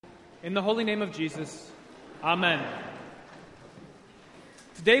In the holy name of Jesus, Amen.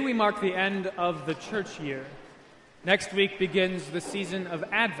 Today we mark the end of the church year. Next week begins the season of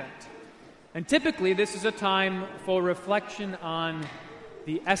Advent. And typically this is a time for reflection on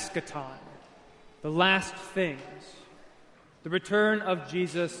the eschaton, the last things, the return of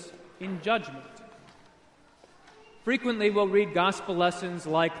Jesus in judgment. Frequently we'll read gospel lessons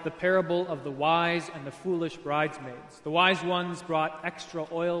like the parable of the wise and the foolish bridesmaids. The wise ones brought extra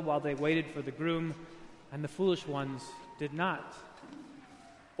oil while they waited for the groom, and the foolish ones did not.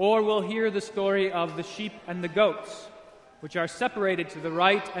 Or we'll hear the story of the sheep and the goats, which are separated to the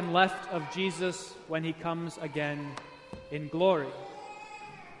right and left of Jesus when he comes again in glory.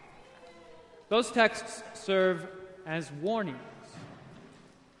 Those texts serve as warnings.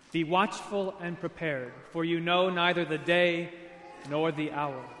 Be watchful and prepared, for you know neither the day nor the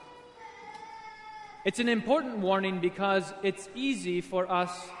hour. It's an important warning because it's easy for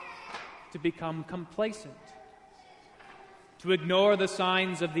us to become complacent, to ignore the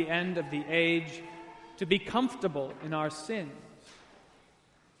signs of the end of the age, to be comfortable in our sins,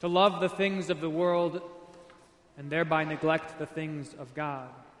 to love the things of the world and thereby neglect the things of God.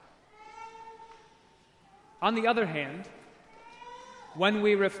 On the other hand, when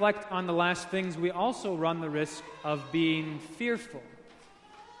we reflect on the last things, we also run the risk of being fearful.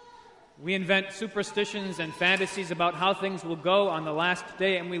 We invent superstitions and fantasies about how things will go on the last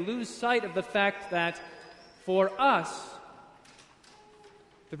day, and we lose sight of the fact that for us,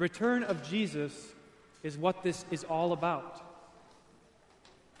 the return of Jesus is what this is all about.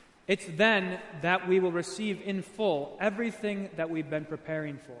 It's then that we will receive in full everything that we've been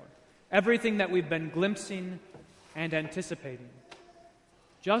preparing for, everything that we've been glimpsing and anticipating.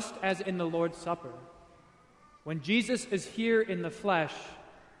 Just as in the Lord's Supper, when Jesus is here in the flesh,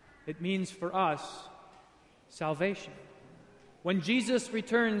 it means for us salvation. When Jesus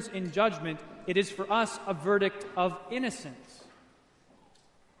returns in judgment, it is for us a verdict of innocence.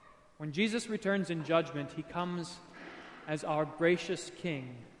 When Jesus returns in judgment, he comes as our gracious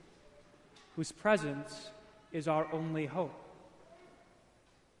King, whose presence is our only hope.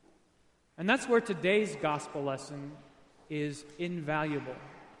 And that's where today's gospel lesson is invaluable.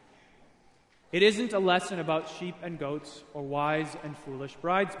 It isn't a lesson about sheep and goats or wise and foolish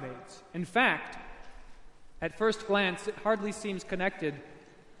bridesmaids. In fact, at first glance, it hardly seems connected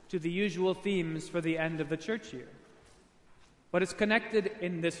to the usual themes for the end of the church year. But it's connected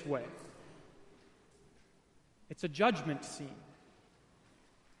in this way. It's a judgment scene.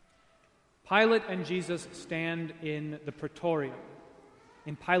 Pilate and Jesus stand in the Praetorium,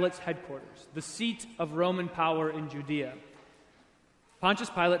 in Pilate's headquarters, the seat of Roman power in Judea.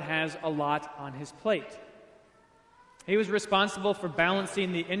 Pontius Pilate has a lot on his plate. He was responsible for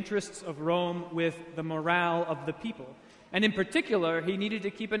balancing the interests of Rome with the morale of the people. And in particular, he needed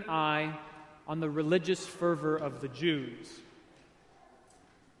to keep an eye on the religious fervor of the Jews.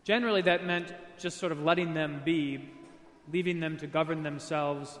 Generally, that meant just sort of letting them be, leaving them to govern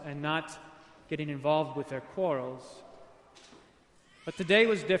themselves and not getting involved with their quarrels. But today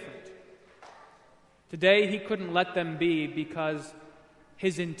was different. Today, he couldn't let them be because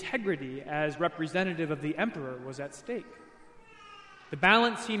his integrity as representative of the emperor was at stake. The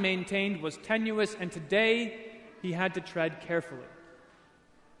balance he maintained was tenuous, and today he had to tread carefully.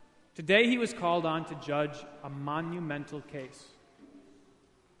 Today he was called on to judge a monumental case.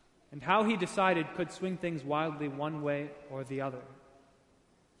 And how he decided could swing things wildly one way or the other.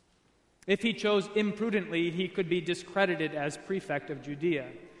 If he chose imprudently, he could be discredited as prefect of Judea.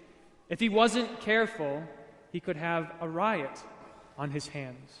 If he wasn't careful, he could have a riot on his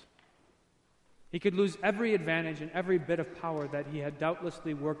hands. He could lose every advantage and every bit of power that he had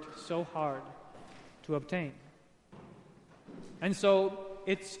doubtlessly worked so hard to obtain. And so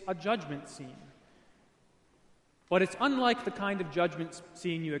it's a judgment scene. But it's unlike the kind of judgment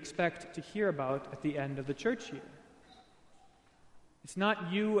scene you expect to hear about at the end of the church year. It's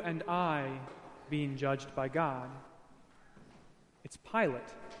not you and I being judged by God. It's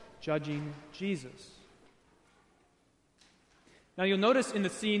Pilate judging Jesus. Now you'll notice in the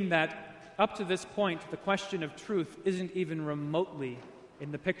scene that up to this point, the question of truth isn't even remotely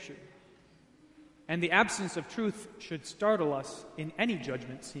in the picture. And the absence of truth should startle us in any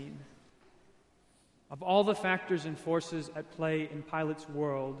judgment scene. Of all the factors and forces at play in Pilate's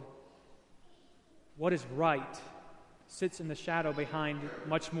world, what is right sits in the shadow behind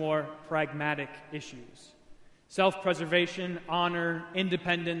much more pragmatic issues. Self-preservation, honor,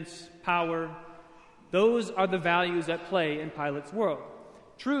 independence, power, those are the values at play in Pilate's world.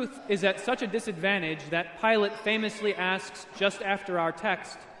 Truth is at such a disadvantage that Pilate famously asks just after our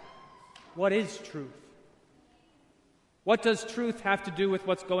text, "What is truth?" What does truth have to do with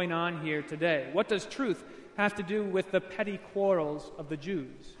what's going on here today? What does truth have to do with the petty quarrels of the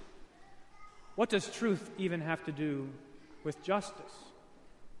Jews? What does truth even have to do with justice?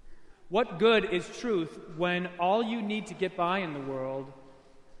 What good is truth when all you need to get by in the world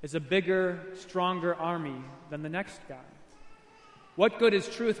is a bigger, stronger army than the next guy? What good is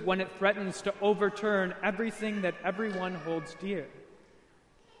truth when it threatens to overturn everything that everyone holds dear?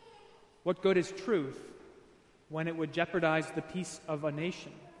 What good is truth when it would jeopardize the peace of a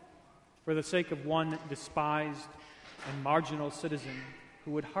nation for the sake of one despised and marginal citizen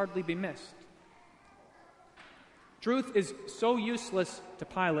who would hardly be missed? Truth is so useless to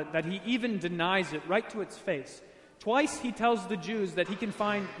Pilate that he even denies it right to its face. Twice he tells the Jews that he can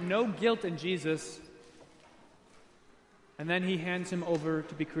find no guilt in Jesus, and then he hands him over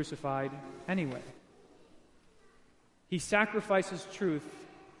to be crucified anyway. He sacrifices truth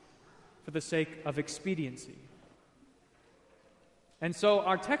for the sake of expediency. And so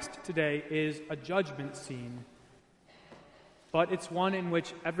our text today is a judgment scene, but it's one in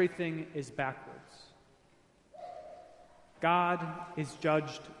which everything is backwards. God is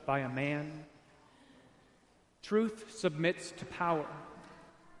judged by a man. Truth submits to power.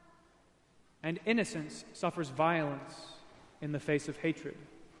 And innocence suffers violence in the face of hatred.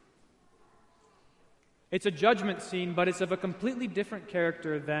 It's a judgment scene, but it's of a completely different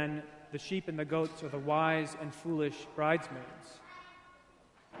character than the sheep and the goats or the wise and foolish bridesmaids.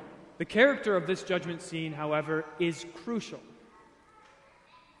 The character of this judgment scene, however, is crucial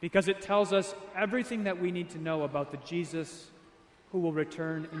because it tells us everything that we need to know about the Jesus who will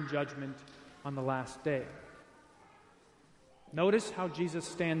return in judgment on the last day. Notice how Jesus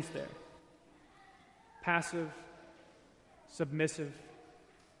stands there, passive, submissive,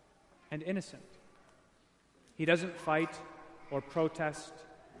 and innocent. He doesn't fight or protest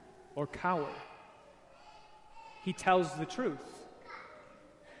or cower. He tells the truth,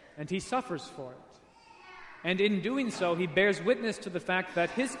 and he suffers for it. And in doing so, he bears witness to the fact that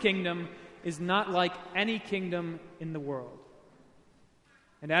his kingdom is not like any kingdom in the world.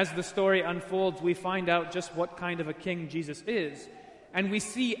 And as the story unfolds, we find out just what kind of a king Jesus is, and we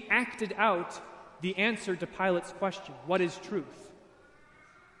see acted out the answer to Pilate's question, what is truth?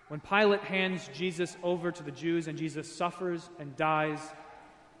 When Pilate hands Jesus over to the Jews and Jesus suffers and dies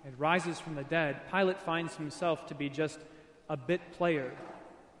and rises from the dead, Pilate finds himself to be just a bit player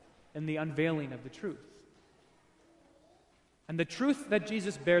in the unveiling of the truth. And the truth that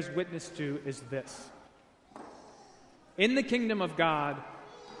Jesus bears witness to is this: in the kingdom of God,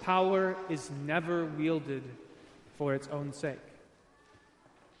 power is never wielded for its own sake.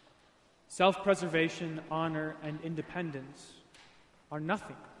 Self-preservation, honor, and independence are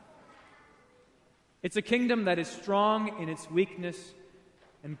nothing. It's a kingdom that is strong in its weakness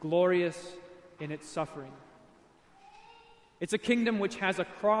and glorious in its suffering. It's a kingdom which has a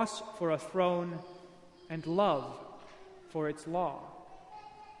cross for a throne and love for its law.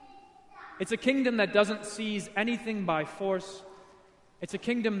 It's a kingdom that doesn't seize anything by force. It's a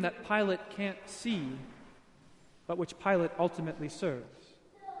kingdom that Pilate can't see, but which Pilate ultimately serves.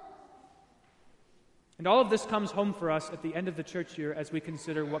 And all of this comes home for us at the end of the church year as we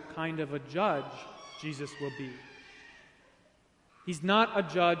consider what kind of a judge Jesus will be. He's not a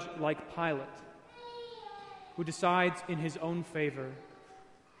judge like Pilate, who decides in his own favor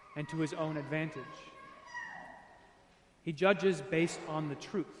and to his own advantage. He judges based on the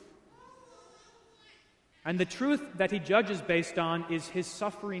truth. And the truth that he judges based on is his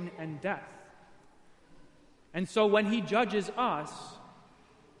suffering and death. And so when he judges us,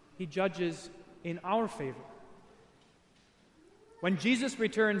 he judges in our favor. When Jesus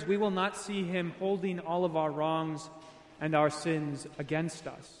returns, we will not see him holding all of our wrongs and our sins against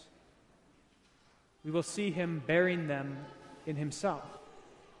us. We will see him bearing them in himself.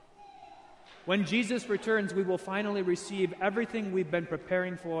 When Jesus returns, we will finally receive everything we've been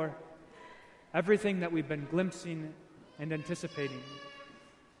preparing for, everything that we've been glimpsing and anticipating.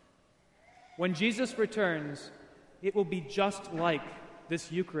 When Jesus returns, it will be just like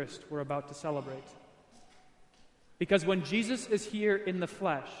this Eucharist we're about to celebrate. Because when Jesus is here in the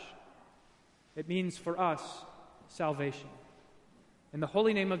flesh, it means for us salvation. In the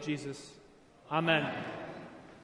holy name of Jesus, amen.